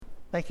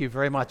Thank you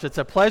very much. It's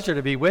a pleasure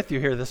to be with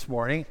you here this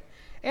morning.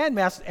 And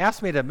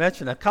asked me to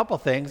mention a couple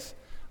things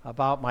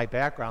about my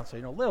background, so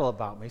you know a little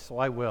about me, so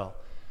I will.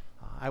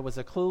 I was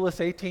a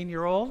clueless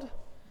 18-year-old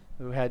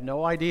who had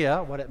no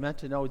idea what it meant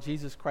to know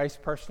Jesus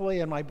Christ personally,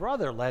 and my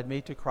brother led me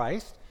to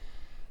Christ.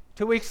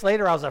 2 weeks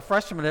later, I was a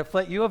freshman at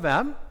Flint U of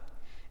M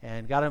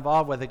and got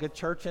involved with a good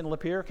church in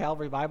Lapeer,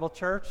 Calvary Bible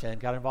Church, and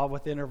got involved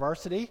with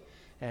InterVarsity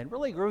and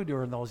really grew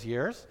during those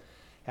years.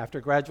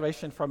 After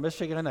graduation from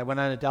Michigan, I went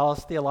on to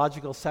Dallas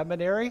Theological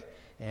Seminary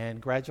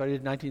and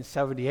graduated in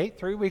 1978.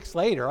 3 weeks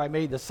later, I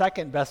made the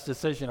second best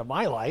decision of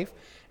my life,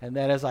 and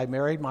that is I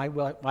married my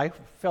wife,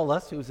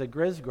 Phyllis, who's a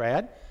Grizz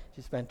grad.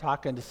 She's been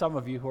talking to some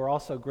of you who are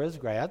also Grizz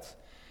grads.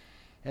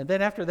 And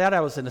then after that,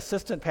 I was an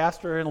assistant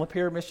pastor in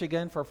Lapeer,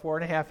 Michigan for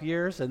 4.5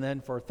 years, and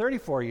then for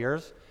 34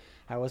 years,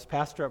 I was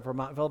pastor at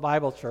Vermontville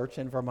Bible Church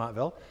in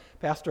Vermontville.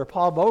 Pastor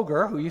Paul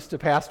Boger, who used to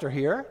pastor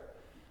here,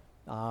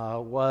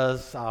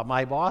 was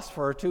my boss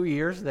for 2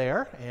 years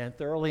there and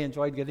thoroughly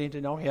enjoyed getting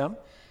to know him.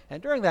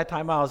 And during that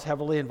time, I was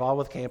heavily involved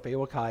with Camp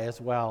Awakai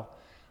as well.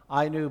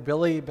 I knew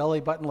Billy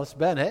Buttonless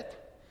Bennett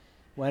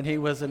when he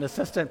was an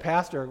assistant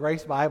pastor at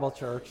Grace Bible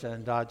Church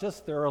and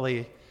just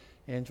thoroughly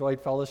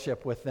enjoyed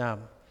fellowship with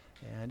them.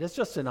 And it's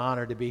just an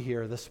honor to be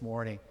here this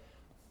morning.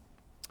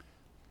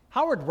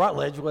 Howard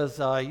Rutledge was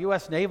a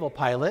U.S. naval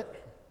pilot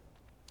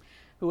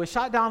who was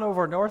shot down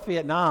over North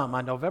Vietnam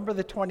on November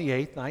the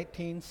 28th,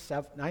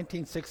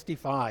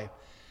 1965.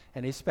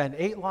 And he spent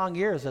 8 long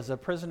years as a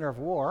prisoner of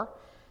war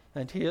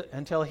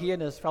until he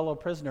and his fellow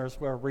prisoners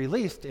were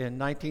released in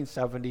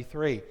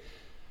 1973.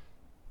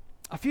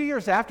 A few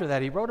years after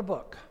that, he wrote a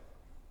book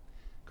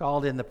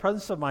called In the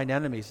Presence of Mine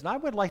Enemies. And I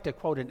would like to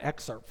quote an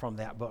excerpt from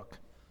that book.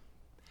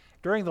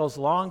 During those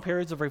long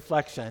periods of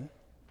reflection,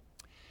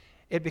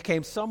 it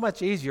became so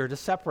much easier to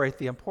separate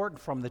the important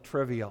from the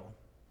trivial,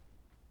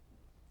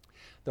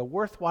 the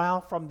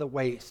worthwhile from the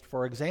waste.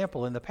 For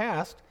example, in the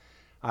past,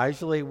 I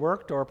usually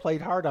worked or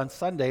played hard on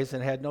Sundays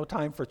and had no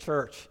time for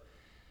church.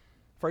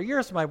 For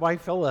years, my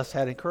wife Phyllis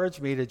had encouraged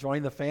me to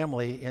join the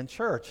family in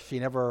church. She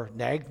never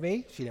nagged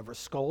me, she never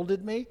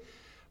scolded me,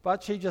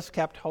 but she just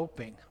kept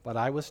hoping. But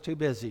I was too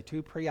busy,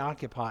 too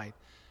preoccupied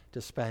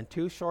to spend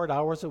 2 short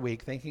hours a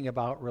week thinking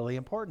about really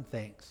important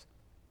things.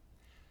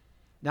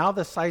 Now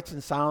the sights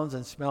and sounds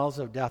and smells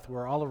of death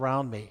were all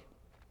around me.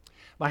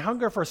 My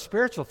hunger for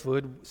spiritual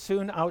food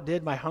soon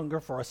outdid my hunger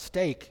for a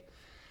steak.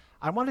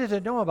 I wanted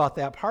to know about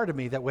that part of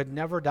me that would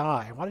never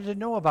die. I wanted to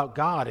know about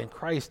God and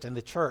Christ and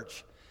the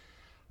church.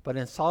 But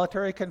in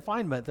solitary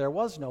confinement, there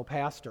was no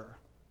pastor.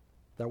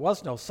 There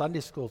was no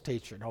Sunday school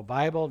teacher, no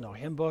Bible, no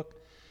hymn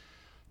book,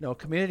 no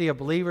community of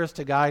believers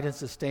to guide and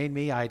sustain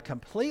me. I had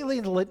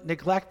completely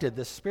neglected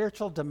the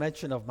spiritual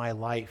dimension of my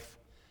life.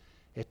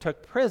 It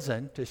took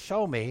prison to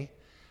show me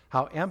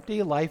how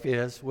empty life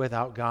is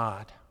without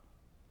God.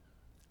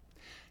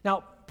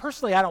 Now,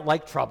 personally, I don't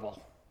like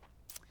trouble.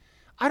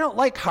 I don't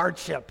like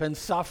hardship and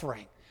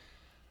suffering.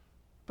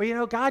 But you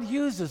know, God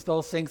uses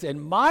those things in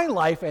my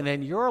life and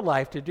in your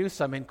life to do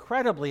some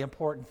incredibly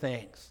important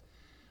things.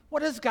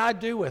 What does God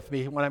do with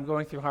me when I'm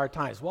going through hard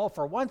times? Well,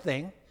 for one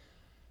thing,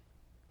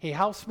 He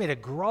helps me to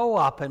grow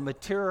up and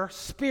mature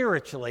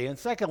spiritually. And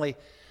secondly,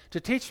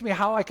 to teach me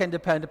how I can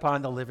depend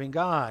upon the living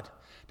God.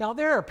 Now,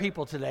 there are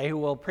people today who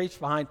will preach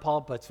behind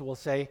pulpits who will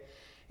say,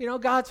 you know,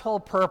 God's whole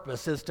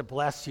purpose is to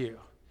bless you,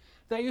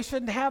 that you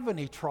shouldn't have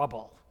any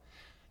trouble.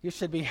 You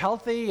should be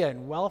healthy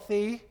and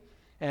wealthy,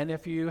 and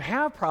if you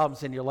have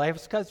problems in your life,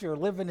 it's because you're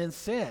living in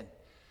sin.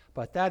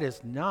 But that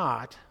is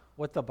not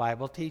what the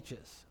Bible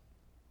teaches.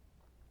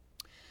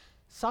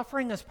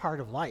 Suffering is part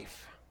of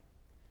life.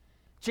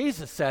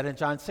 Jesus said in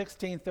John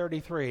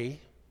 16:33,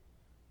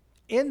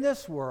 in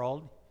this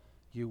world,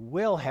 you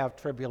will have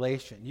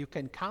tribulation. You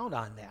can count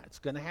on that. It's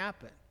going to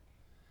happen.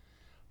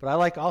 But I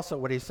like also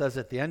what he says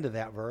at the end of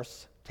that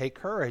verse, take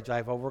courage,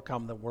 I've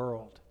overcome the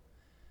world.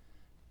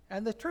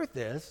 And the truth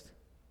is,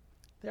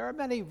 there are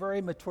many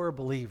very mature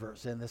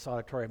believers in this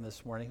auditorium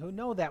this morning who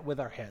know that with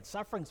our heads.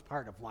 Suffering's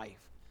part of life.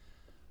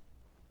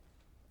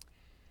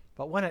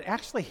 But when it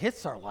actually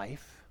hits our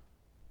life,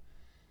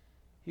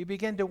 you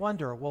begin to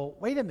wonder, well,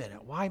 wait a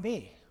minute, why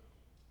me?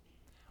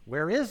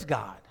 Where is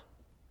God?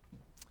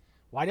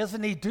 Why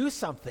doesn't He do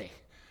something?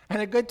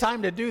 And a good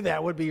time to do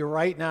that would be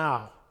right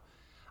now.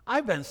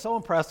 I've been so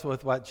impressed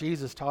with what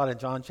Jesus taught in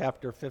John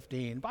chapter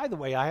 15. By the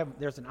way,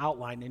 there's an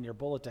outline in your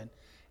bulletin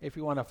if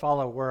you want to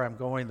follow where I'm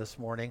going this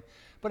morning.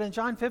 But in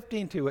John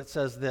 15:2, it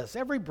says this,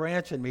 every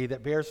branch in me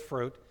that bears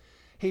fruit,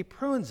 He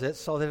prunes it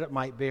so that it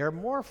might bear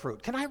more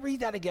fruit. Can I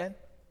read that again?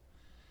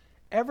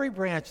 Every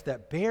branch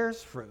that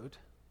bears fruit,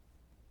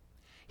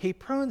 He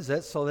prunes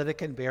it so that it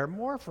can bear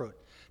more fruit.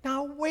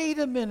 Now, wait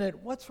a minute.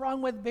 What's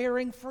wrong with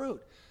bearing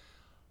fruit?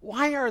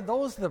 Why are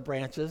those the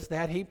branches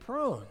that He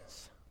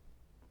prunes?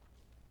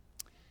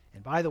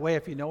 And by the way,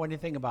 if you know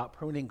anything about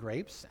pruning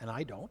grapes, and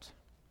I don't,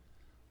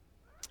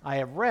 I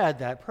have read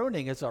that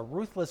pruning is a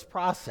ruthless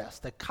process,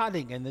 the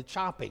cutting and the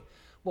chopping.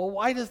 Well,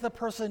 why does the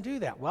person do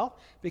that? Well,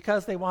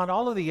 because they want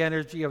all of the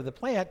energy of the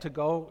plant to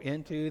go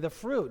into the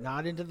fruit,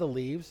 not into the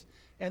leaves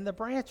and the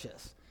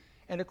branches.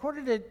 And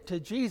according to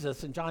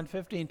Jesus in John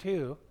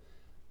 15:2,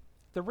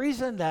 the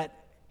reason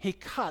that he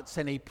cuts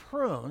and he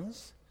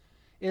prunes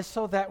is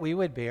so that we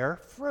would bear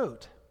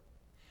fruit.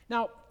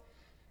 Now,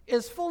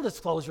 is full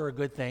disclosure a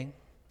good thing,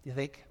 do you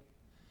think?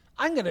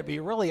 I'm going to be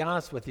really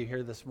honest with you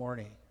here this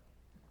morning.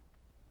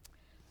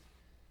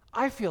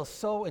 I feel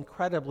so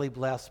incredibly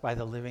blessed by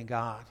the living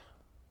God.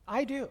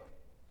 I do.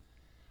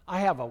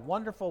 I have a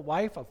wonderful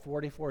wife of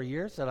 44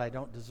 years that I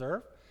don't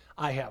deserve.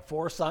 I have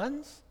 4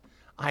 sons.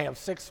 I have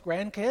 6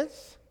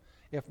 grandkids.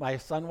 If my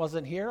son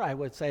wasn't here, I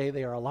would say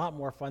they are a lot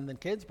more fun than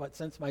kids, but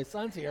since my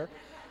son's here,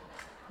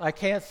 I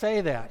can't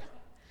say that.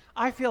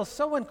 I feel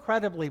so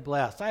incredibly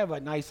blessed. I have a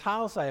nice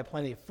house. I have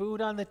plenty of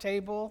food on the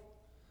table.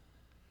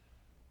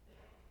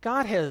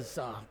 God has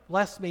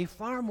blessed me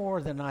far more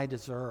than I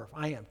deserve,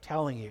 I am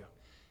telling you.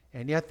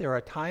 And yet there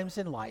are times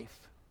in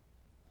life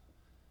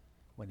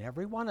when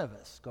every one of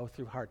us go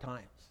through hard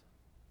times.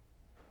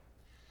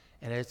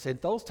 And it's in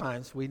those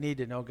times we need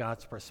to know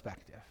God's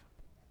perspective.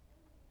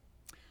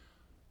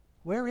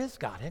 Where is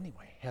God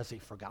anyway? Has he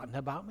forgotten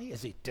about me?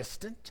 Is he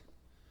distant?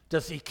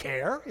 Does he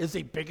care? Is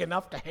he big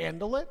enough to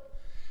handle it?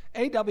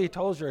 A.W.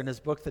 Tozer in his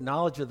book, The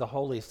Knowledge of the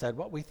Holy, said,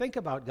 what we think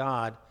about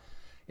God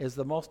is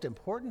the most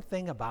important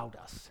thing about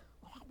us.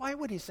 Why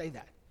would he say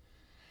that?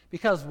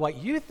 Because what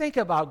you think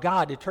about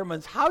God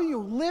determines how you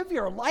live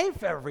your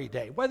life every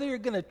day, whether you're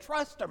going to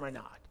trust him or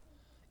not.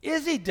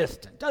 Is he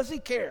distant? Does he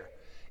care?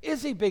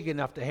 Is he big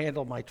enough to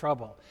handle my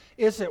trouble?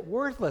 Is it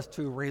worthless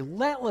to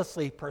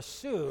relentlessly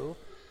pursue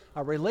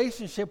a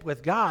relationship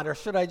with God, or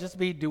should I just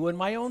be doing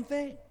my own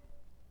thing?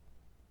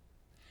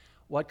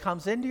 What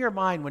comes into your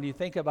mind when you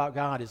think about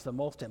God is the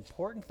most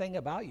important thing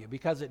about you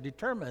because it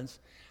determines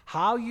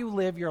how you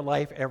live your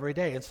life every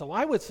day. And so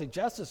I would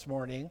suggest this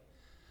morning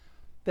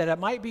that it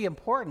might be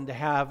important to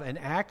have an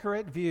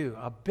accurate view,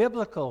 a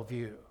biblical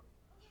view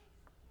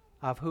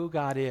of who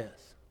God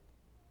is.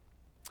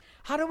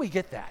 How do we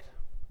get that?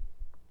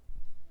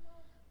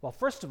 Well,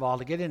 first of all,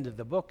 to get into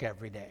the book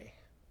every day,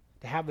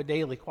 to have a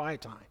daily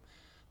quiet time.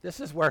 This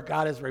is where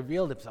God has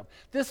revealed himself.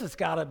 This has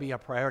got to be a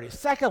priority.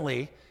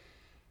 Secondly,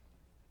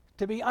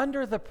 to be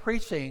under the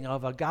preaching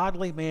of a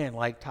godly man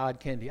like Todd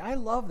Kendi. I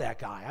love that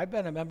guy. I've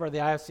been a member of the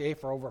IFCA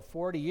for over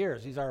 40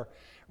 years. He's our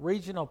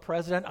regional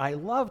president. I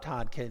love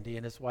Todd Kendi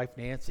and his wife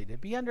Nancy. To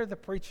be under the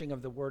preaching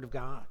of the Word of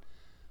God.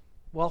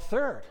 Well,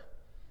 third,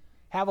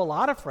 have a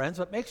lot of friends,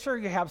 but make sure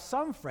you have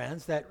some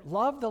friends that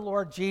love the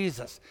Lord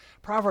Jesus.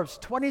 Proverbs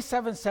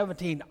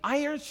 27:17,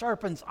 iron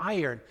sharpens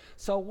iron,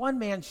 so one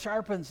man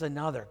sharpens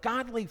another.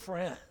 Godly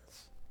friends.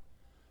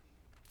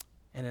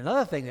 And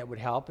another thing that would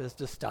help is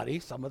to study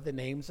some of the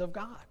names of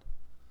God.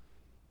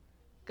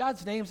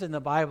 God's names in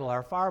the Bible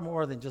are far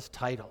more than just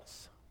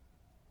titles.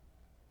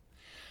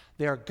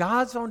 They're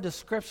God's own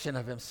description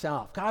of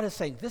himself. God is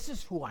saying, this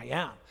is who I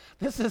am.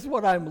 This is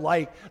what I'm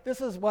like.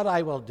 This is what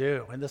I will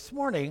do. And this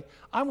morning,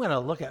 I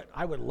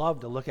would love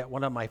to look at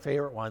one of my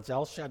favorite ones,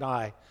 El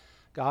Shaddai,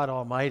 God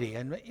Almighty.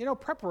 And,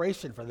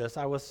 preparation for this,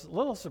 I was a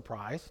little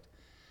surprised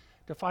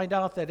to find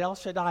out that El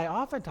Shaddai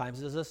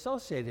oftentimes is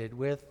associated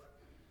with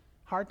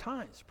hard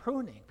times,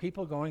 pruning,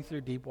 people going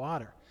through deep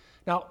water.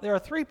 Now, there are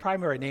 3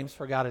 primary names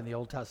for God in the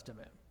Old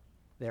Testament.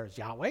 There's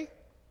Yahweh,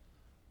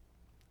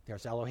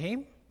 there's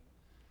Elohim,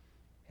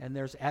 and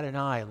there's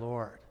Adonai,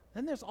 Lord.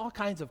 Then there's all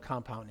kinds of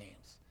compound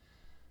names.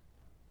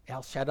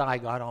 El Shaddai,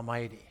 God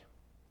Almighty.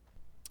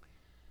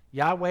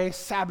 Yahweh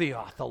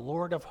Sabaoth, the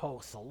Lord of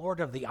hosts, the Lord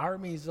of the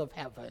armies of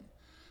heaven.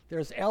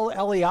 There's El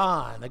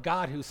Elyon, the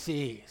God who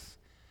sees.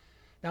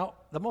 Now,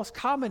 the most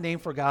common name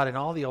for God in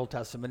all the Old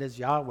Testament is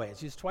Yahweh.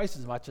 It's used twice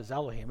as much as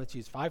Elohim. It's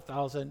used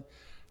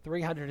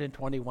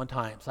 5,321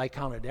 times. I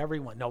counted every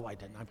one. No, I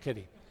didn't. I'm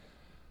kidding.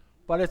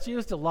 But it's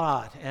used a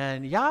lot.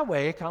 And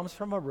Yahweh comes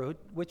from a root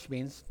which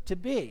means to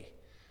be.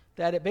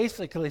 That it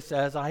basically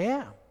says, I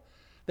am.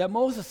 That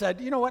Moses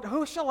said, you know what,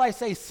 who shall I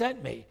say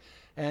sent me?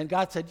 And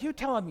God said, you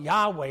tell him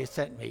Yahweh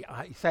sent me.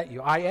 He sent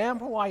you. I am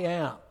who I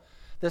am.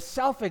 The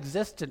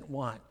self-existent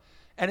one.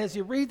 And as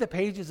you read the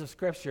pages of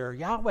Scripture,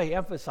 Yahweh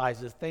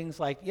emphasizes things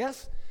like,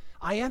 yes,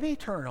 I am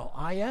eternal.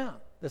 I am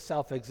the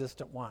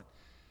self-existent one.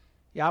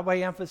 Yahweh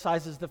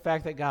emphasizes the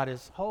fact that God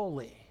is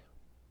holy.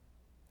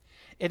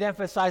 It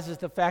emphasizes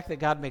the fact that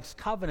God makes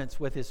covenants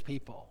with his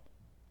people.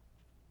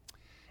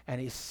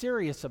 And he's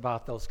serious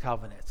about those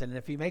covenants. And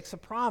if he makes a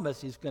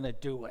promise, he's going to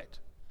do it.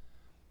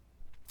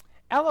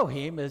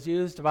 Elohim is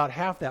used about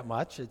half that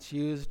much. It's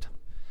used,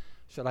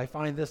 should I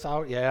find this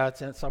out? Yeah,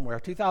 it's in somewhere,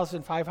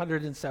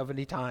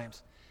 2,570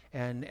 times.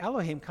 And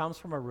Elohim comes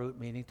from a root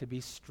meaning to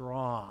be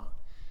strong.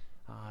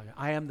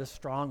 I am the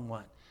strong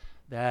one.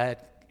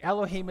 That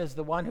Elohim is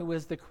the one who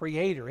is the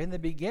creator. In the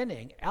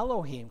beginning,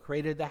 Elohim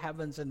created the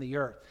heavens and the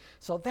earth.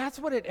 So that's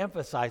what it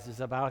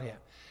emphasizes about him.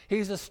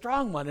 He's a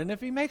strong one, and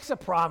if he makes a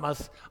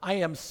promise, I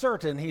am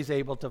certain he's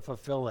able to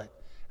fulfill it.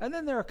 And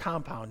then there are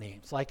compound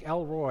names, like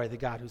El Roi, the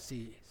God who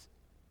sees.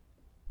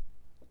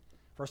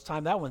 First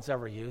time that one's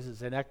ever used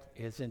is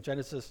in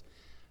Genesis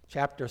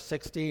chapter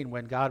 16,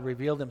 when God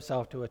revealed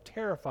himself to a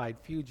terrified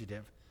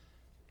fugitive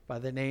by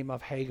the name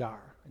of Hagar,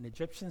 an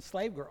Egyptian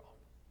slave girl.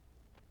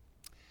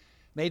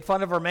 made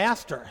fun of her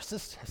master.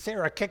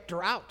 Sarah kicked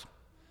her out.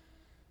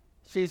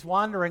 She's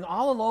wandering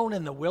all alone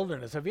in the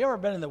wilderness. Have you ever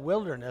been in the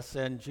wilderness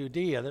in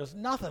Judea? There's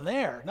nothing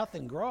there.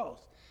 Nothing grows.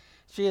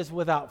 She is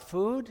without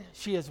food.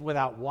 She is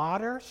without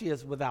water. She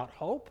is without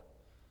hope.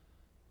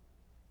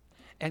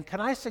 And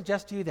can I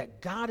suggest to you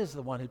that God is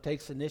the one who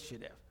takes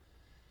initiative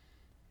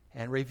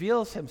and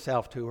reveals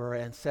himself to her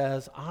and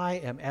says, I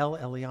am El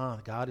Elyon,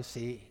 the God who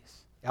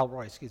sees. El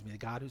Roy, the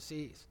God who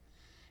sees.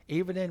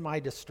 Even in my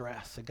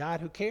distress, a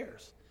God who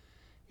cares,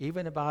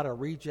 even about a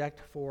reject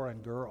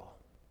foreign girl.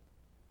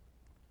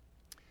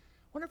 I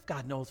wonder if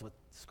God knows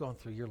what's going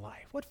through your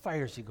life. What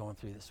fire is he going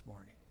through this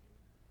morning?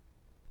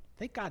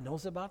 Think God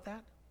knows about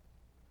that?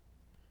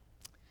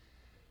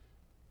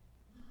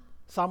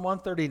 Psalm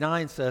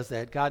 139 says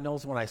that God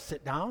knows when I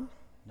sit down,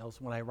 knows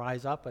when I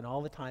rise up, and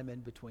all the time in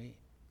between.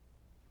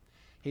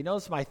 He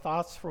knows my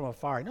thoughts from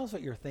afar. He knows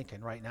what you're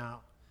thinking right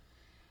now.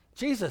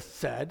 Jesus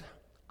said,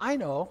 I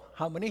know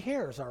how many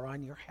hairs are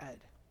on your head.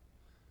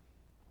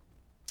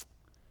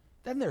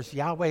 Then there's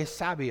Yahweh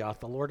Sabaoth,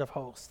 the Lord of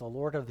hosts, the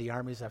Lord of the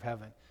armies of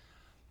heaven.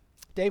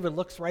 David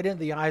looks right into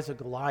the eyes of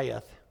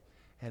Goliath,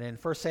 and in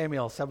 1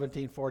 Samuel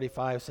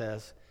 17:45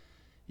 says,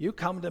 you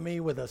come to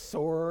me with a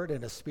sword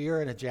and a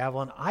spear and a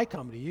javelin. I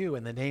come to you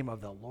in the name of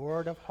the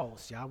Lord of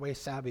hosts, Yahweh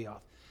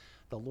Sabaoth,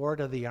 the Lord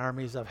of the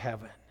armies of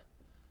heaven.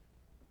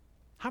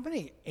 How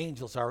many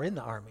angels are in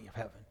the army of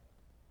heaven?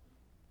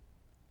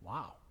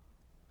 Wow.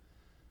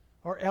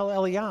 Or El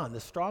Elyon, the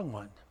strong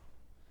one.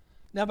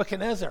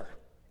 Nebuchadnezzar,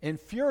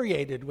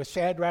 infuriated with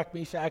Shadrach,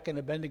 Meshach, and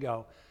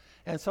Abednego.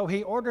 And so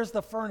he orders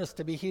the furnace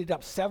to be heated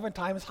up 7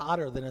 times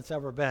hotter than it's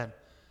ever been.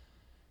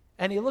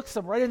 And he looks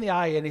them right in the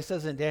eye and he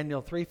says in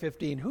Daniel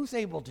 3:15, who's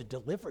able to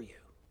deliver you?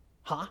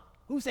 Huh?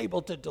 Who's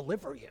able to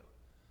deliver you?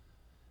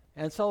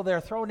 And so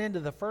they're thrown into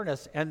the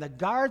furnace, and the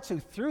guards who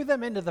threw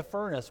them into the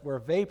furnace were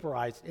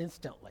vaporized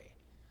instantly.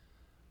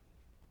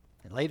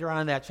 And later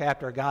on in that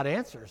chapter, God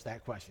answers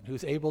that question.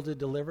 Who's able to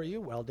deliver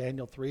you? Well,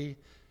 Daniel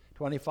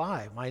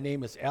 3:25, my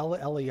name is El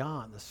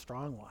Elyon, the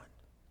strong one.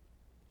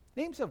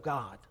 Names of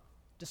God,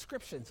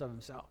 descriptions of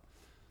himself.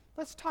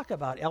 Let's talk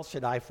about El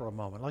Shaddai for a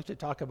moment. I'd like to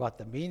talk about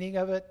the meaning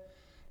of it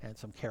and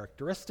some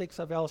characteristics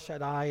of El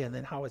Shaddai and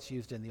then how it's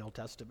used in the Old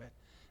Testament.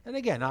 And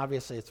again,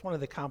 obviously, it's one of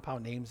the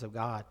compound names of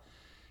God.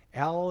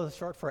 El is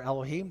short for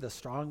Elohim, the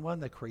strong one,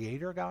 the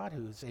creator God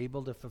who's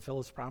able to fulfill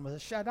his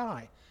promises.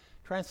 Shaddai,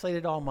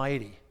 translated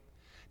Almighty.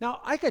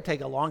 Now, I could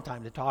take a long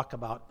time to talk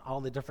about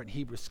all the different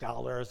Hebrew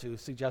scholars who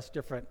suggest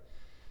different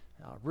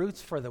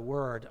roots for the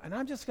word. And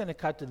I'm just going to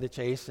cut to the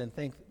chase and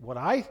think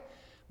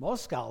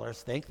most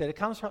scholars think that it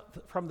comes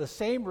from the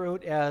same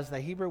root as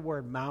the Hebrew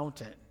word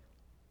mountain.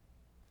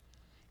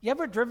 You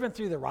ever driven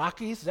through the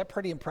Rockies? Is that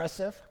pretty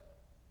impressive?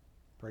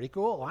 Pretty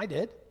cool. I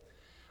did.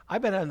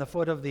 I've been on the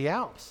foot of the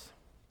Alps.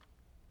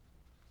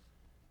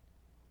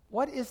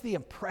 What is the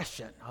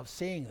impression of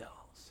seeing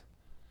those?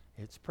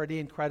 It's pretty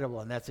incredible,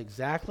 and that's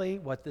exactly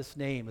what this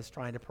name is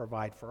trying to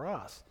provide for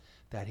us,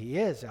 that he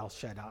is El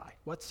Shaddai.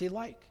 What's he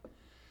like?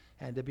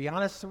 And to be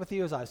honest with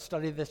you, as I've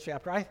studied this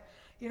chapter,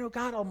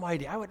 God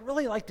Almighty, I would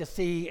really like to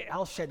see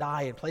El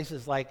Shaddai in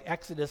places like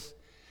Exodus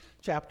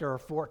chapter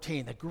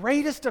 14, the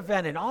greatest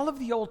event in all of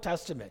the Old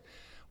Testament,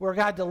 where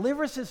God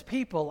delivers his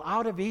people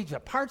out of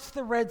Egypt, parts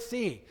the Red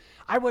Sea.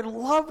 I would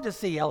love to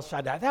see El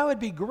Shaddai. That would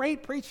be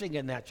great preaching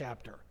in that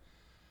chapter.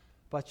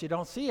 But you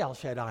don't see El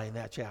Shaddai in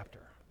that chapter.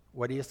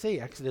 What do you see?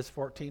 Exodus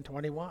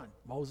 14:21.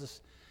 Moses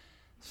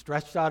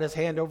stretched out his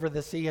hand over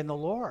the sea, and the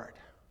Lord,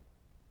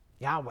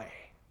 Yahweh,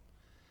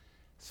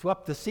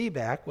 swept the sea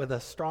back with a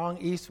strong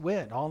east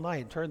wind all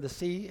night and turned the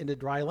sea into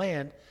dry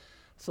land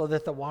so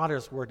that the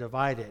waters were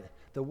divided.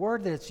 The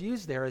word that's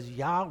used there is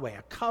Yahweh,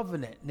 a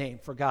covenant name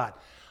for God.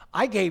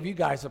 I gave you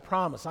guys a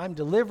promise. I'm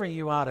delivering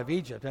you out of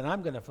Egypt, and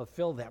I'm going to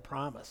fulfill that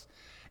promise.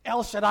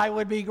 El Shaddai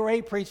would be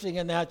great preaching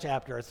in that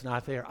chapter. It's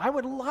not there. I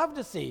would love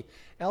to see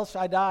El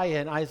Shaddai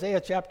in Isaiah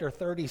chapter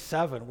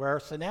 37, where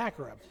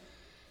Sennacherib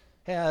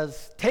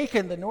has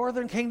taken the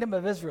northern kingdom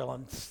of Israel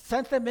and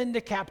sent them into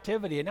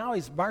captivity, and now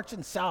he's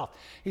marching south.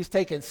 He's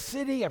taken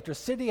city after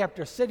city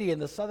after city in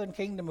the southern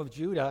kingdom of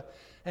Judah,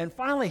 and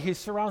finally he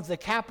surrounds the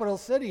capital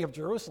city of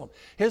Jerusalem.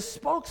 His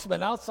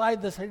spokesman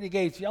outside the city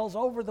gates yells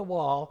over the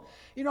wall,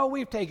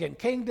 we've taken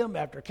kingdom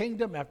after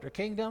kingdom after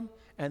kingdom,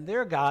 and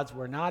their gods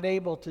were not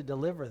able to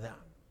deliver them.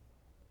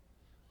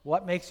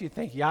 What makes you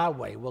think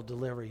Yahweh will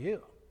deliver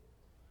you?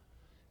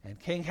 And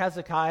King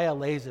Hezekiah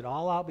lays it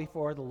all out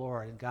before the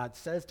Lord, and God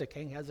says to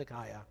King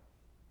Hezekiah,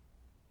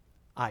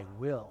 I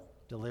will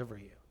deliver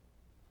you.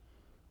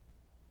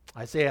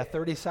 Isaiah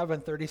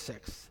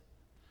 37:36.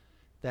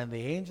 Then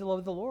the angel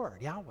of the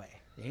Lord, Yahweh,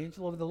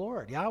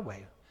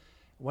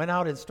 went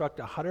out and struck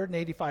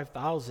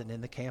 185,000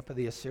 in the camp of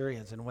the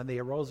Assyrians. And when they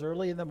arose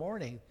early in the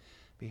morning,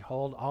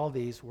 behold, all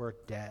these were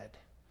dead.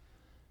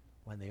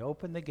 When they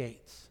opened the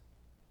gates,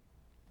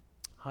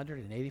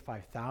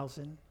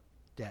 185,000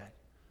 dead.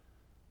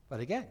 But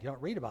again, you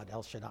don't read about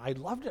El Shaddai. I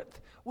loved it.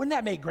 Wouldn't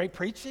that make great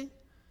preaching?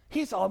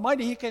 He's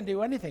almighty. He can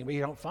do anything, but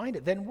you don't find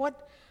it. Then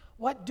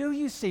what do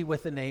you see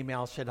with the name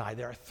El Shaddai?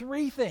 There are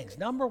 3 things.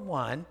 Number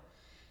 1,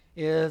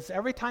 is,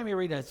 every time you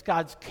read it, it's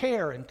God's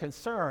care and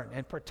concern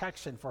and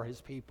protection for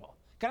his people.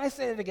 Can I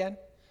say it again?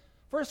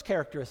 First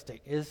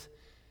characteristic is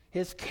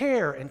his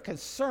care and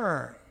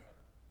concern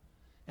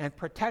and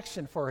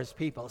protection for his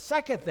people.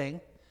 Second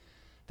thing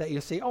that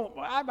you see,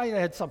 I might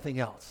add something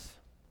else.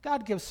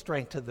 God gives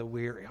strength to the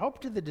weary, hope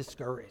to the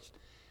discouraged,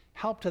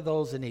 help to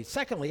those in need.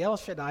 Secondly, El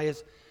Shaddai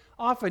is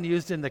often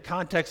used in the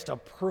context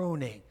of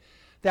pruning,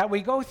 that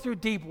we go through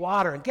deep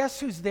water, and guess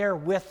who's there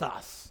with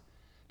us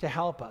to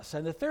help us?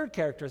 And the third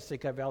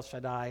characteristic of El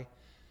Shaddai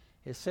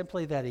is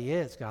simply that he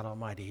is God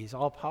Almighty. He's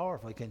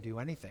all-powerful. He can do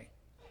anything.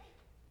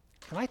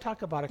 Can I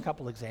talk about a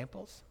couple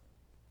examples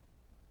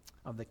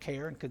of the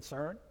care and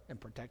concern and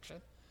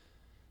protection?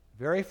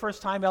 Very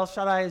first time El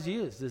Shaddai is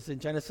used is in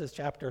Genesis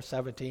chapter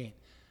 17.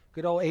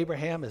 Good old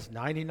Abraham is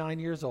 99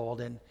 years old,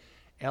 and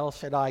El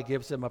Shaddai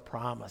gives him a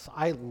promise.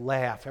 I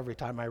laugh every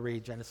time I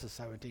read Genesis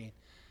 17.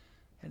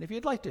 And if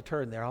you'd like to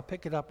turn there, I'll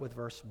pick it up with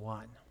verse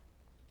 1.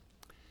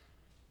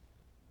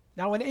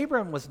 Now, when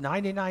Abram was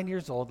 99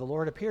 years old, the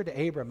Lord appeared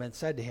to Abram and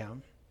said to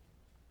him,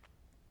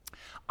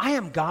 I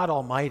am God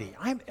Almighty.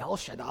 I am El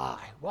Shaddai.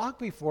 Walk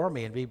before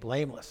me and be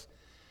blameless.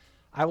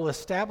 I will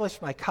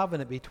establish my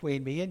covenant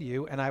between me and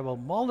you, and I will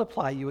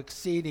multiply you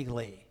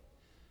exceedingly.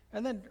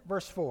 And then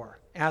verse 4,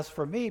 as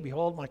for me,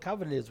 behold, my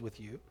covenant is with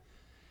you,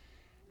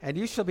 and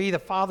you shall be the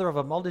father of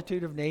a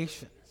multitude of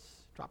nations.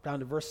 Drop down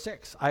to verse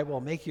 6, I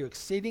will make you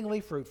exceedingly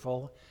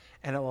fruitful,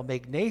 and I will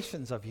make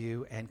nations of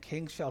you, and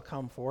kings shall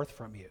come forth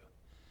from you.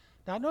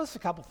 Now notice a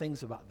couple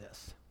things about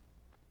this.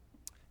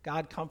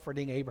 God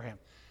comforting Abraham.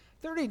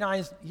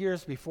 39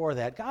 years before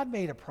that, God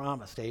made a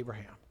promise to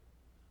Abraham.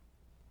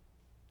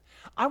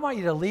 I want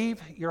you to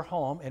leave your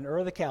home in Ur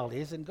of the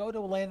Chaldees and go to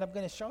a land I'm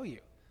going to show you.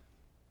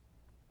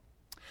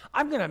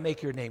 I'm going to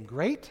make your name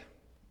great.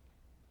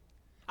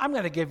 I'm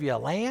going to give you a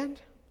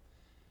land.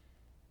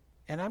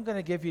 And I'm going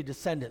to give you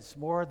descendants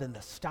more than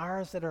the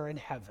stars that are in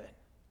heaven.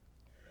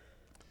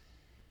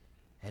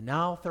 And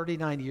now,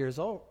 39 years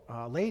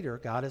later,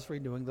 God is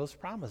renewing those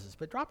promises.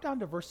 But drop down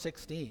to verse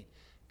 16.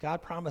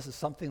 God promises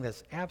something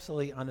that's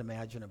absolutely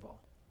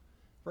unimaginable.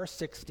 Verse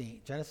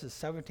 16, Genesis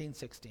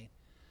 17:16.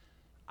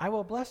 I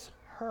will bless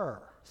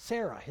her,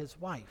 Sarah, his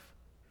wife.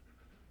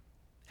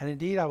 And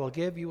indeed, I will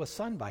give you a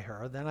son by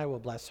her. Then I will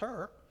bless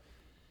her,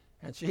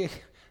 and she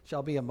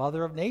shall be a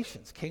mother of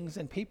nations. Kings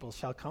and peoples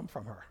shall come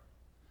from her.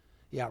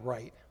 Yeah,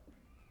 right.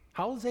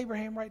 How old is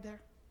Abraham right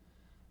there?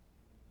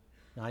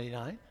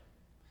 99.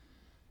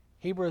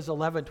 Hebrews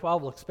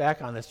 11:12 looks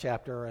back on this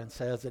chapter and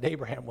says that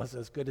Abraham was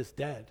as good as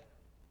dead.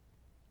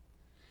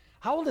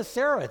 How old is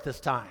Sarah at this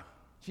time?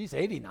 She's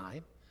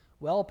 89,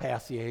 well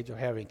past the age of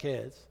having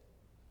kids.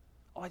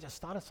 Oh, I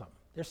just thought of something.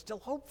 There's still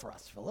hope for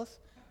us, Phyllis.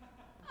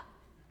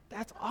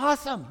 That's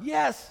awesome.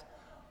 Yes.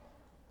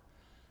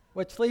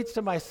 Which leads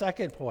to my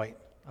second point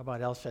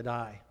about El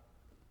Shaddai.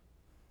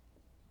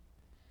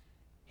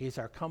 He's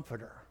our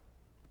comforter.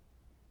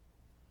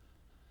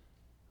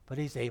 But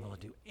he's able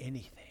to do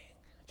anything.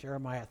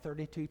 Jeremiah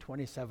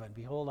 32:27.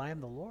 Behold, I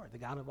am the Lord, the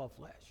God of all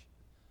flesh.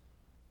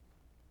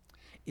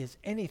 Is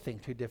anything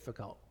too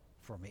difficult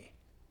for me?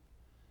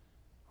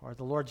 Or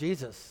the Lord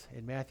Jesus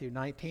in Matthew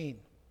 19,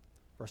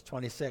 verse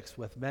 26.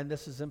 With men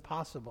this is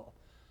impossible,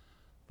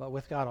 but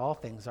with God all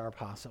things are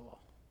possible.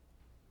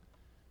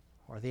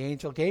 Or the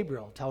angel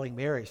Gabriel telling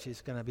Mary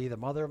she's going to be the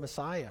mother of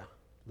Messiah.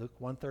 Luke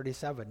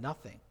 1:37.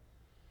 Nothing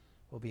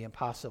will be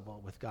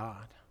impossible with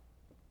God.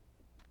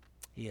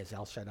 He is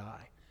El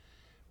Shaddai.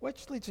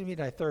 Which leads me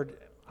to my third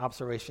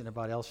observation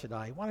about El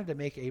Shaddai. He wanted to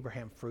make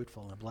Abraham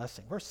fruitful and a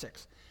blessing. Verse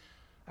 6,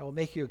 I will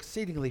make you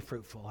exceedingly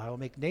fruitful. I will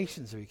make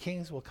nations of you.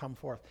 Kings will come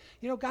forth.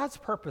 You know, God's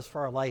purpose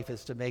for our life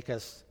is to make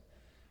us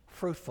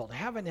fruitful, to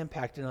have an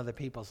impact in other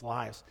people's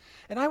lives.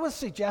 And I would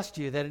suggest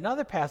to you that in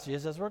other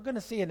passages, as we're going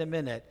to see in a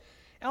minute,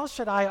 El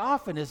Shaddai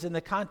often is in the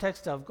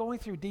context of going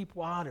through deep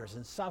waters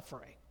and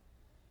suffering.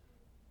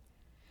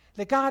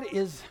 That God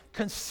is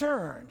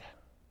concerned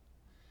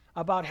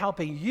about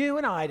helping you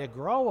and I to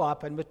grow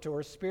up and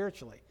mature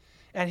spiritually.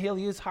 And he'll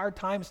use hard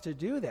times to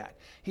do that.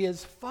 He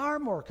is far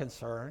more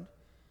concerned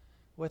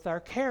with our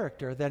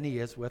character than he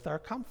is with our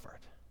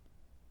comfort.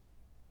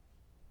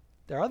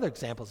 There are other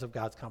examples of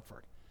God's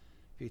comfort.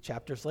 A few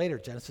chapters later,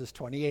 Genesis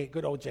 28,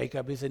 good old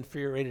Jacob, he's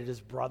infuriated his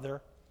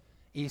brother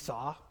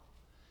Esau.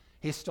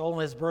 He's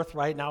stolen his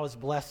birthright, now his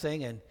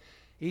blessing, and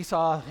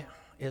Esau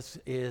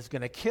is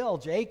going to kill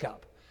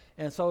Jacob.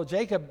 And so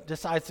Jacob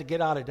decides to get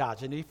out of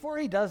Dodge. And before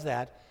he does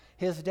that,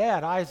 his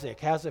dad, Isaac,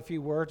 has a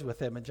few words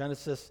with him in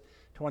Genesis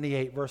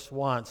 28, verse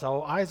 1.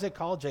 So Isaac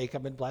called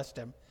Jacob and blessed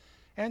him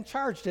and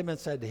charged him and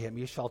said to him,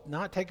 you shall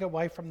not take a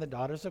wife from the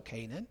daughters of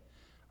Canaan.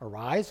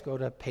 Arise, go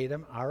to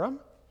Padan Aram,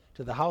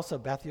 to the house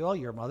of Bethuel,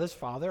 your mother's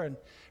father, and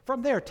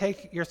from there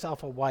take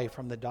yourself a wife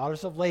from the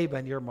daughters of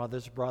Laban, your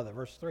mother's brother.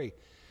 Verse 3.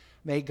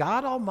 May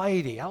God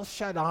Almighty, El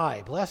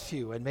Shaddai, bless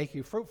you and make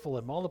you fruitful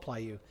and multiply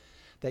you,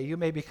 that you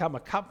may become a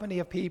company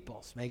of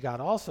peoples. May God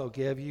also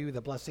give you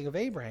the blessing of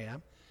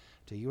Abraham.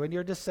 To you and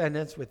your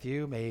descendants with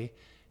you, may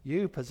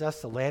you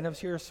possess the land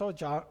of your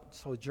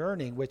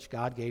sojourning, which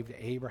God gave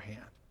to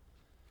Abraham.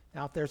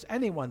 Now, if there's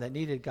anyone that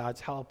needed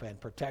God's help and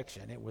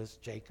protection, it was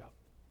Jacob.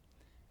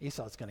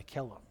 Esau's going to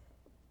kill him.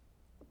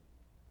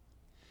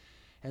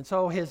 And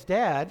so his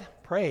dad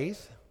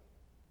prays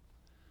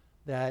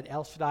that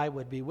El Shaddai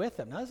would be with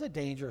him. Now, it's a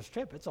dangerous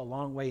trip. It's a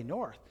long way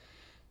north.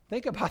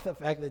 Think about the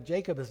fact that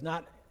Jacob is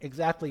not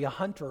exactly a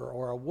hunter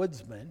or a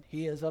woodsman.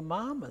 He is a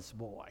mama's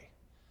boy.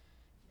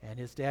 And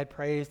his dad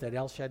prays that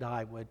El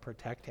Shaddai would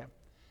protect him.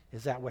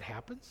 Is that what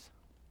happens?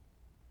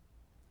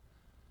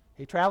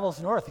 He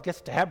travels north. He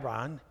gets to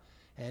Hebron,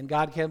 and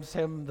God gives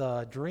him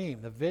the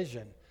dream, the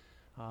vision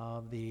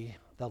of the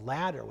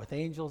ladder with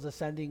angels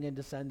ascending and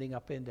descending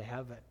up into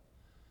heaven.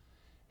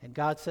 And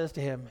God says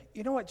to him,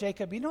 you know what,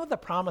 Jacob? You know the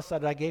promise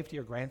that I gave to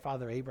your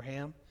grandfather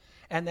Abraham?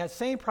 And that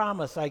same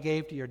promise I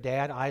gave to your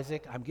dad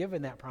Isaac, I'm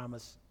giving that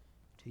promise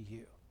to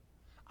you.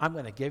 I'm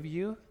going to give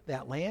you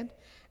that land,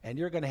 and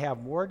you're going to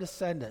have more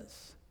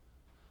descendants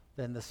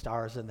than the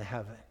stars in the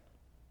heaven.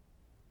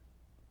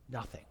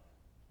 Nothing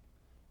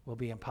will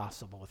be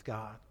impossible with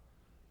God.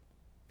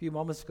 A few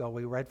moments ago,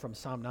 we read from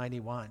Psalm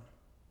 91.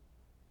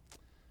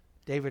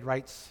 David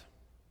writes,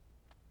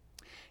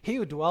 he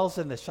who dwells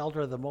in the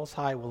shelter of the Most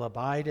High will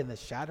abide in the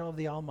shadow of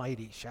the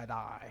Almighty,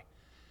 Shaddai.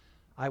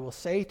 I will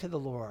say to the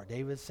Lord,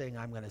 David's saying,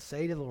 I'm going to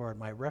say to the Lord,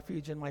 my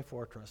refuge and my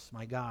fortress,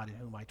 my God in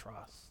whom I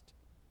trust.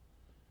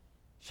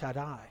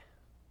 Shaddai.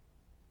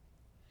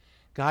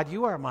 God,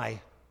 you are my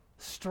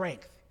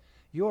strength.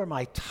 You are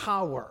my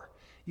tower.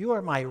 You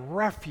are my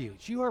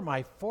refuge. You are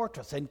my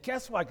fortress. And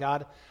guess what,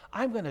 God?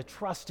 I'm going to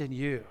trust in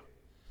you.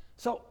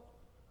 So,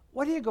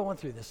 what are you going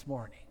through this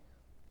morning?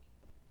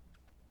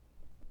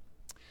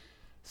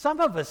 Some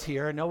of us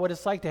here know what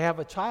it's like to have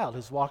a child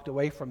who's walked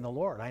away from the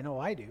Lord. I know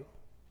I do.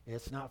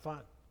 It's not fun.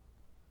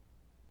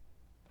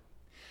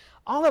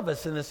 All of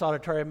us in this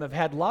auditorium have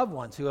had loved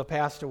ones who have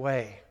passed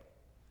away.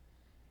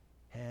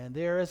 And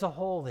there is a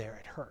hole there.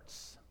 It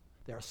hurts.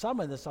 There are some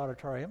in this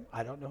auditorium,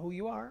 I don't know who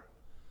you are,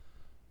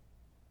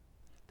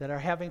 that are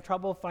having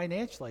trouble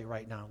financially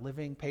right now,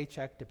 living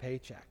paycheck to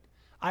paycheck.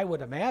 I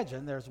would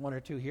imagine there's one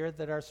or two here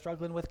that are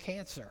struggling with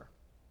cancer.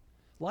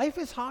 Life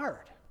is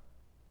hard.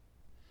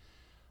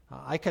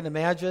 I can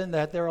imagine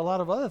that there are a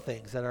lot of other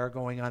things that are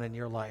going on in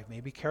your life,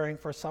 maybe caring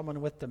for someone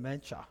with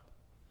dementia.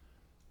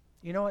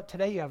 You know what?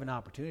 Today you have an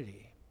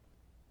opportunity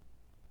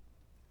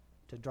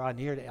to draw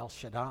near to El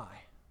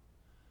Shaddai.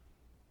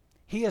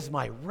 He is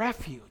my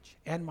refuge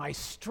and my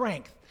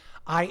strength.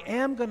 I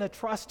am going to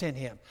trust in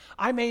him.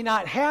 I may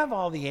not have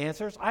all the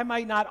answers. I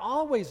might not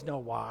always know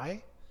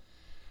why.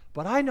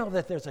 But I know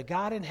that there's a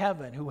God in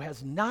heaven who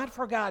has not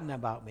forgotten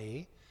about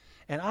me.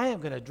 And I am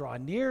going to draw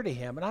near to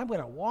him, and I'm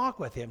going to walk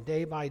with him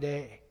day by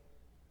day.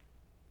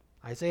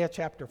 Isaiah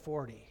chapter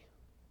 40.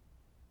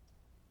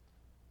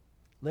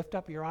 Lift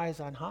up your eyes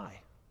on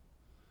high.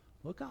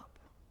 Look up.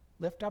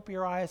 Lift up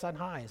your eyes on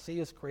high and see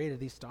who's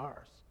created these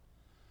stars.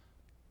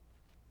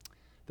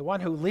 The one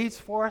who leads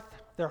forth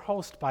their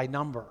host by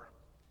number.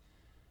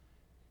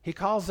 He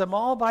calls them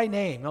all by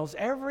name, knows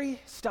every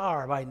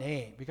star by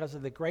name because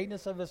of the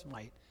greatness of his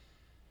might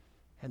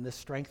and the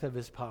strength of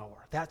his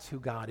power. That's who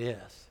God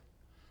is.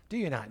 Do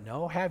you not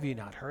know? Have you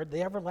not heard?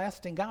 The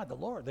everlasting God, the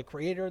Lord, the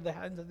creator of the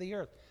heavens and the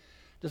earth,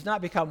 does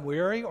not become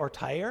weary or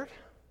tired.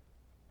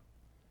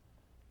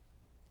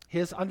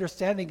 His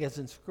understanding is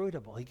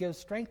inscrutable. He gives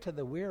strength to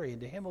the weary, and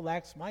to him who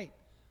lacks might,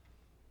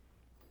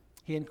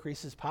 he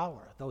increases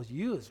power. Those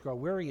youths grow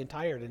weary and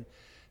tired, and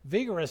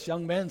vigorous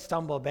young men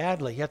stumble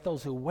badly. Yet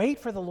those who wait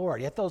for the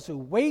Lord,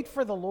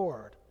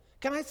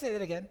 can I say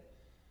that again?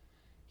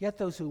 Yet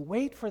those who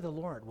wait for the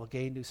Lord will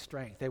gain new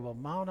strength. They will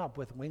mount up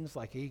with wings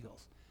like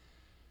eagles.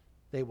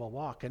 They will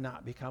walk and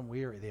not become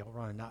weary. They will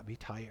run and not be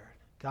tired.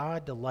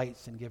 God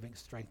delights in giving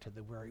strength to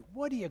the weary.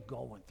 What are you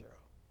going through?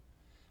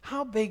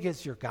 How big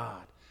is your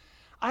God?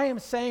 I am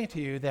saying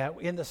to you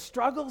that in the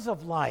struggles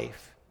of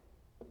life,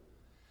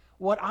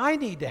 what I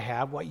need to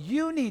have, what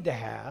you need to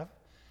have,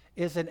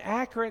 is an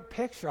accurate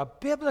picture, a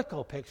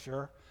biblical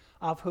picture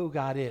of who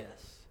God is.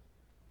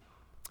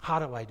 How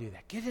do I do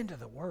that? Get into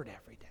the Word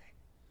every day.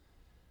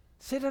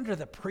 Sit under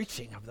the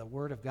preaching of the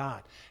Word of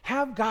God.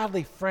 Have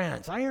godly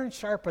friends. Iron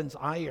sharpens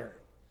iron.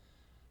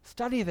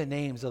 Study the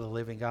names of the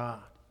living God.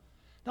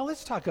 Now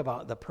let's talk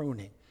about the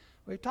pruning.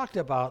 We've talked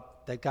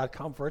about that God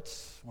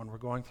comforts when we're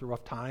going through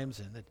rough times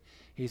and that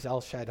he's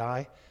El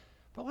Shaddai.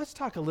 But let's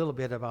talk a little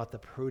bit about the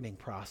pruning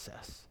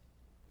process.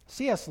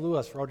 C.S.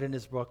 Lewis wrote in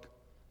his book,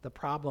 The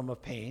Problem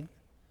of Pain,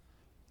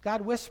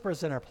 God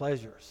whispers in our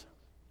pleasures.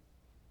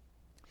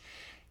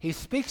 He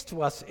speaks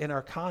to us in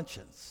our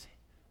conscience.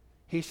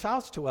 He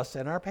shouts to us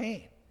in our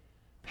pain.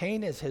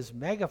 Pain is his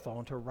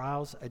megaphone to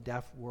rouse a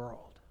deaf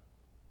world.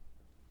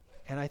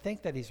 And I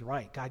think that he's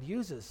right. God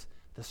uses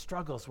the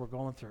struggles we're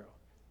going through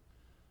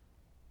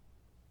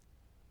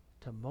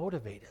to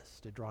motivate us,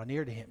 to draw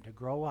near to him, to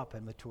grow up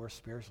and mature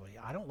spiritually.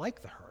 I don't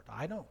like the hurt.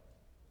 I don't.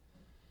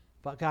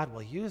 But God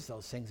will use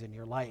those things in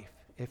your life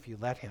if you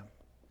let him.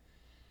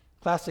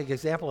 Classic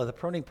example of the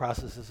pruning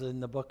process is in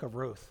the book of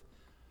Ruth.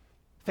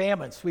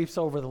 Famine sweeps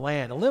over the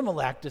land.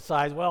 Elimelech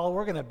decides, well,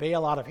 we're going to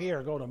bail out of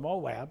here, go to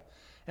Moab.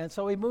 And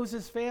so he moves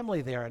his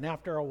family there. And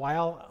after a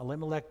while,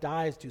 Elimelech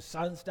dies, 2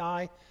 sons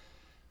die.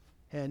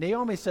 And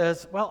Naomi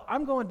says, well,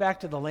 I'm going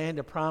back to the land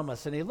of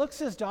promise. And he looks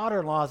his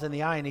daughter-in-laws in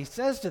the eye and he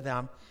says to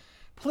them,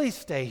 please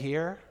stay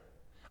here.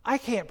 I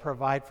can't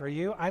provide for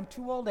you. I'm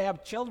too old to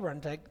have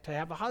children to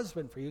have a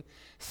husband for you.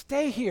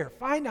 Stay here.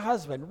 Find a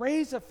husband.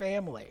 Raise a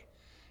family.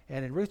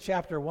 And in Ruth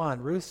chapter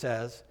 1, Ruth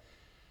says,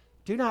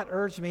 do not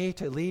urge me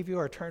to leave you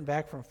or turn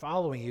back from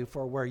following you,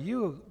 for where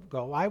you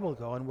go, I will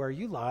go, and where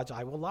you lodge,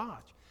 I will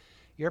lodge.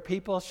 Your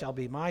people shall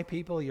be my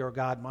people, your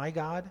God, my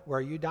God.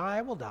 Where you die,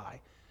 I will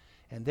die,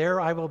 and there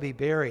I will be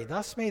buried.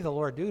 Thus may the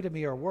Lord do to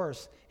me, or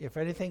worse, if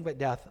anything but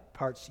death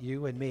parts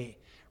you and me.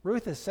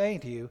 Ruth is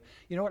saying to you,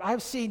 you know what,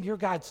 I've seen your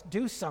gods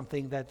do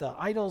something that the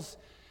idols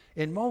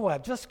in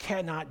Moab just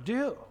cannot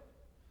do.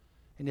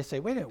 And you say,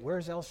 wait a minute,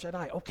 where's El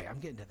Shaddai? Okay, I'm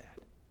getting to that.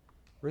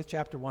 Ruth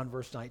chapter 1,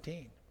 verse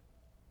 19.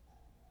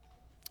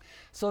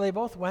 So they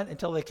both went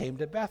until they came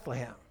to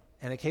Bethlehem.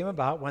 And it came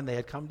about when they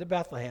had come to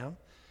Bethlehem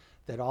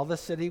that all the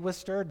city was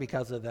stirred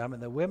because of them.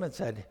 And the women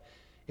said,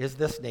 is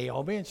this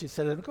Naomi? And she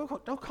said,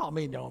 don't call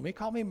me Naomi,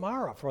 call me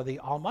Mara, for the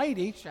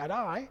Almighty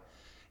Shaddai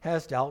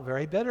has dealt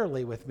very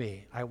bitterly with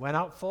me. I went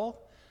out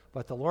full,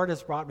 but the Lord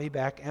has brought me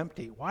back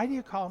empty. Why do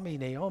you call me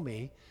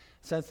Naomi,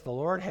 since the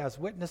Lord has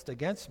witnessed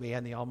against me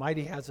and the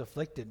Almighty has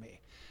afflicted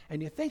me?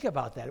 And you think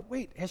about that.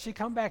 Wait, has she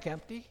come back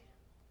empty?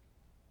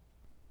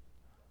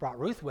 Brought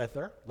Ruth with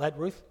her, led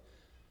Ruth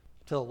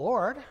to the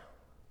Lord.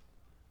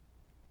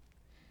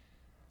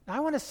 Now I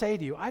want to say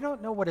to you, I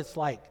don't know what it's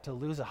like to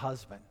lose a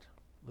husband,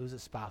 lose a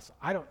spouse.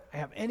 I don't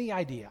have any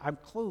idea. I'm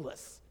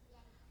clueless.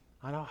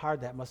 I know how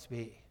hard that must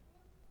be.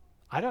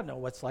 I don't know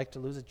what it's like to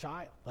lose a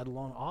child, let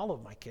alone all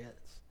of my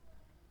kids.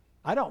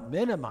 I don't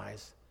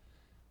minimize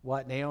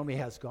what Naomi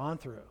has gone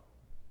through.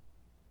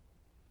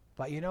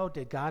 But you know,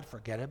 did God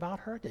forget about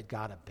her? Did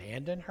God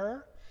abandon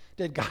her?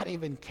 Did God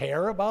even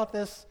care about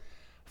this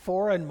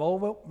foreign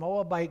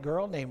Moabite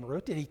girl named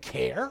Ruth? Did he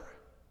care?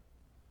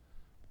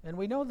 And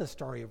we know the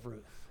story of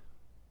Ruth.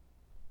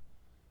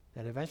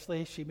 That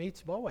eventually she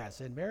meets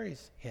Boaz and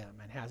marries him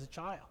and has a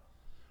child.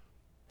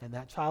 And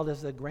that child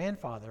is the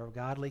grandfather of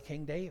godly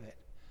King David.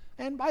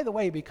 And by the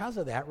way, because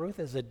of that, Ruth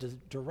is a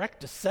direct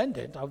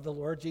descendant of the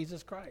Lord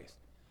Jesus Christ.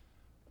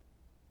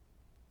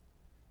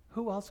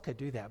 Who else could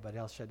do that but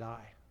El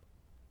Shaddai?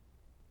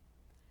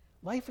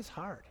 Life is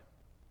hard.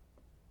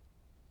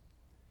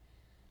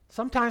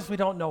 Sometimes we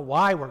don't know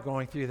why we're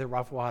going through the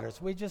rough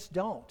waters. We just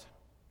don't.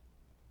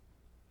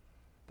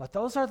 But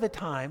those are the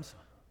times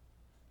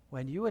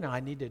when you and I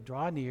need to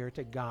draw near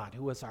to God,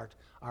 who is our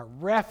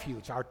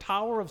refuge, our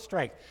tower of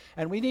strength.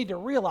 And we need to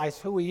realize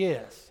who he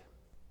is.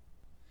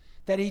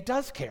 That he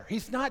does care.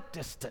 He's not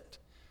distant.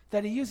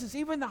 That he uses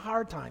even the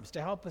hard times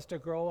to help us to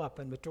grow up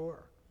and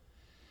mature.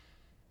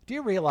 Do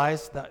you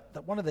realize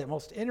that one of the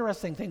most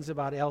interesting things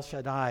about El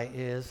Shaddai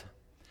is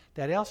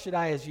that El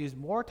Shaddai is used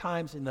more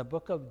times in the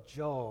book of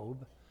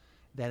Job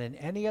than in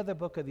any other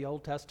book of the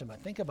Old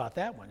Testament? Think about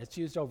that one. It's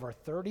used over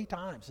 30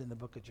 times in the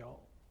book of Job.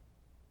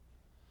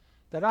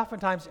 That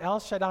oftentimes El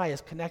Shaddai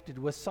is connected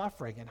with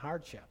suffering and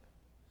hardship.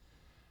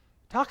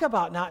 Talk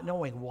about not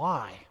knowing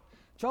why.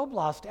 Job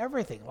lost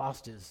everything.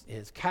 Lost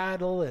his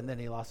cattle, and then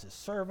he lost his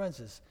servants.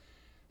 His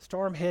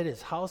storm hit,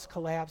 his house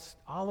collapsed.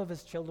 All of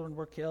his children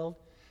were killed.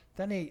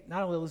 Then he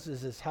not only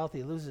loses his health,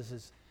 he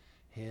loses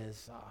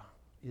his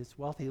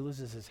wealth, he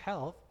loses his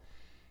health.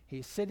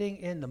 He's sitting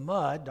in the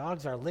mud.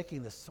 Dogs are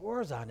licking the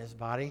sores on his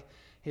body.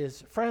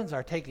 His friends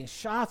are taking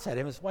shots at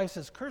him. His wife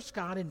says, curse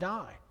God and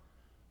die.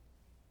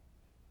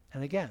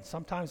 And again,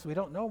 sometimes we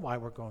don't know why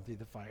we're going through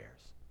the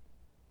fires.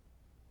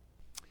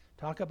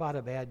 Talk about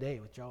a bad day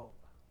with Job.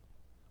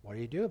 What do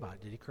you do about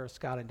it? Did he curse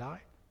God and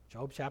die?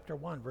 Job chapter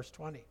 1, verse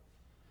 20.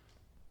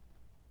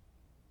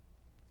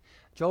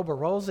 Job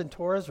arose and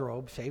tore his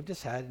robe, shaved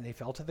his head, and he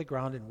fell to the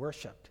ground and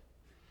worshipped.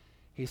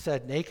 He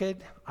said,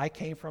 naked I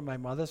came from my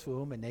mother's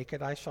womb, and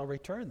naked I shall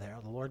return there.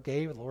 The Lord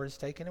gave, the Lord has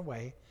taken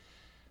away.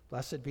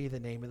 Blessed be the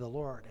name of the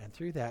Lord. And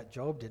through that,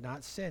 Job did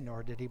not sin,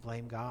 nor did he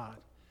blame God.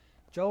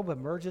 Job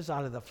emerges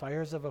out of the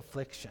fires of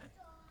affliction.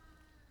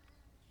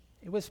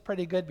 It was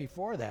pretty good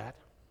before that.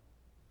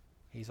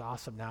 He's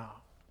awesome now.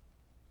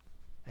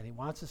 And he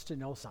wants us to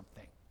know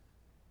something.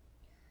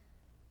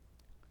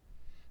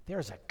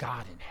 There's a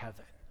God in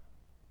heaven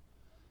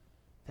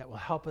that will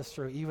help us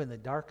through even the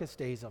darkest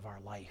days of our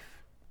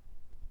life.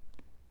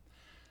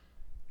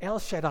 El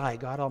Shaddai,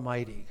 God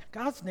Almighty.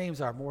 God's names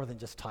are more than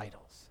just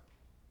titles.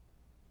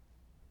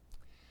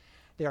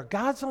 They are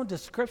God's own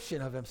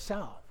description of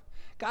himself.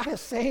 God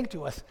is saying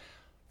to us,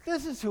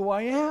 this is who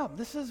I am.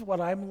 This is what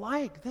I'm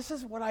like. This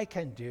is what I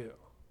can do.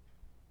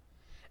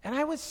 And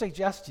I would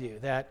suggest to you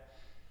that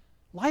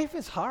life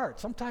is hard.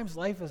 Sometimes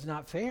life is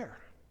not fair.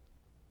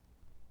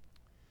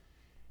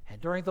 And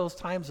during those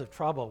times of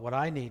trouble, what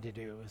I need to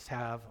do is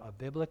have a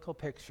biblical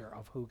picture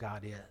of who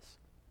God is.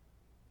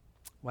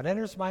 What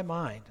enters my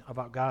mind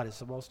about God is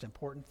the most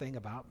important thing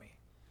about me.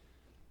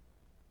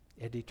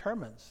 It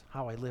determines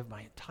how I live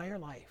my entire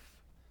life,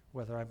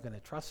 whether I'm going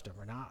to trust him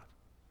or not.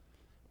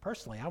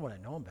 Personally, I want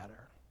to know him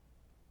better.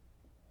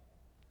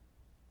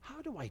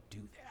 how do I do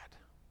that?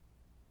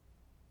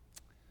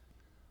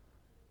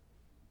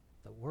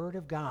 The Word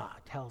of God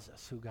tells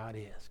us who God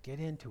is. Get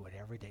into it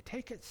every day.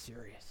 Take it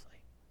seriously.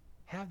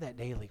 Have that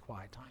daily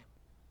quiet time.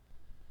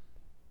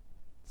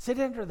 Sit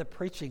under the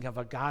preaching of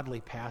a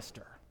godly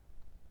pastor.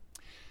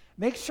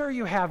 Make sure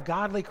you have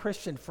godly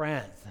Christian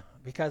friends,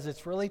 because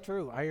it's really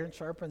true. Iron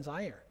sharpens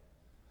iron.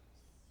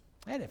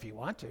 And if you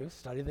want to,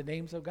 study the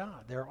names of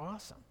God. They're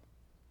awesome.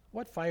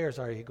 What fires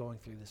are you going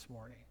through this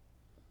morning?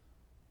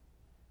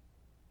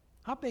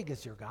 How big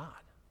is your God?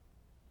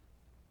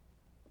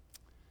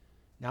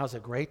 Now's a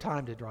great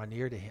time to draw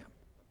near to him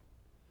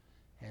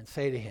and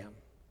say to him,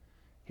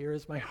 here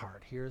is my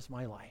heart, here is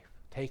my life.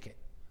 Take it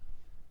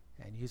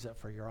and use it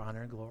for your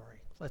honor and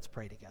glory. Let's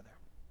pray together.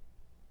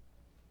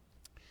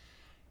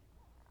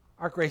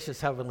 Our gracious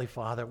Heavenly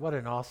Father, what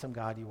an awesome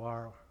God you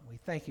are. We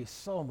thank you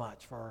so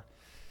much for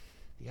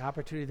the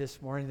opportunity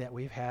this morning that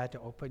we've had to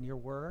open your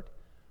word.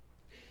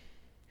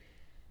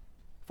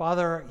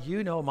 Father,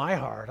 you know my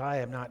heart. I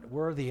am not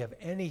worthy of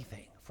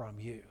anything from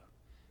you.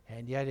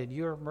 And yet in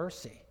your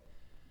mercy,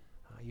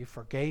 you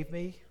forgave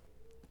me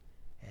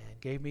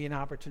and gave me an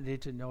opportunity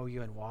to know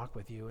you and walk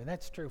with you. And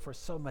that's true for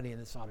so many in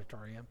this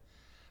auditorium.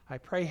 I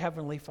pray,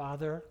 Heavenly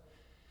Father,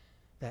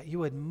 that you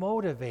would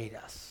motivate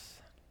us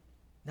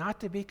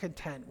not to be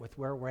content with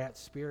where we're at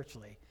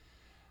spiritually,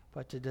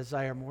 but to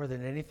desire more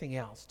than anything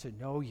else to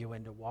know you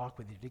and to walk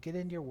with you, to get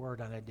into your word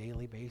on a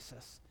daily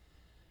basis,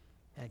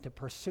 and to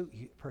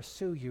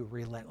pursue you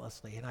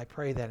relentlessly. And I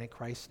pray that in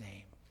Christ's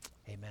name.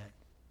 Amen.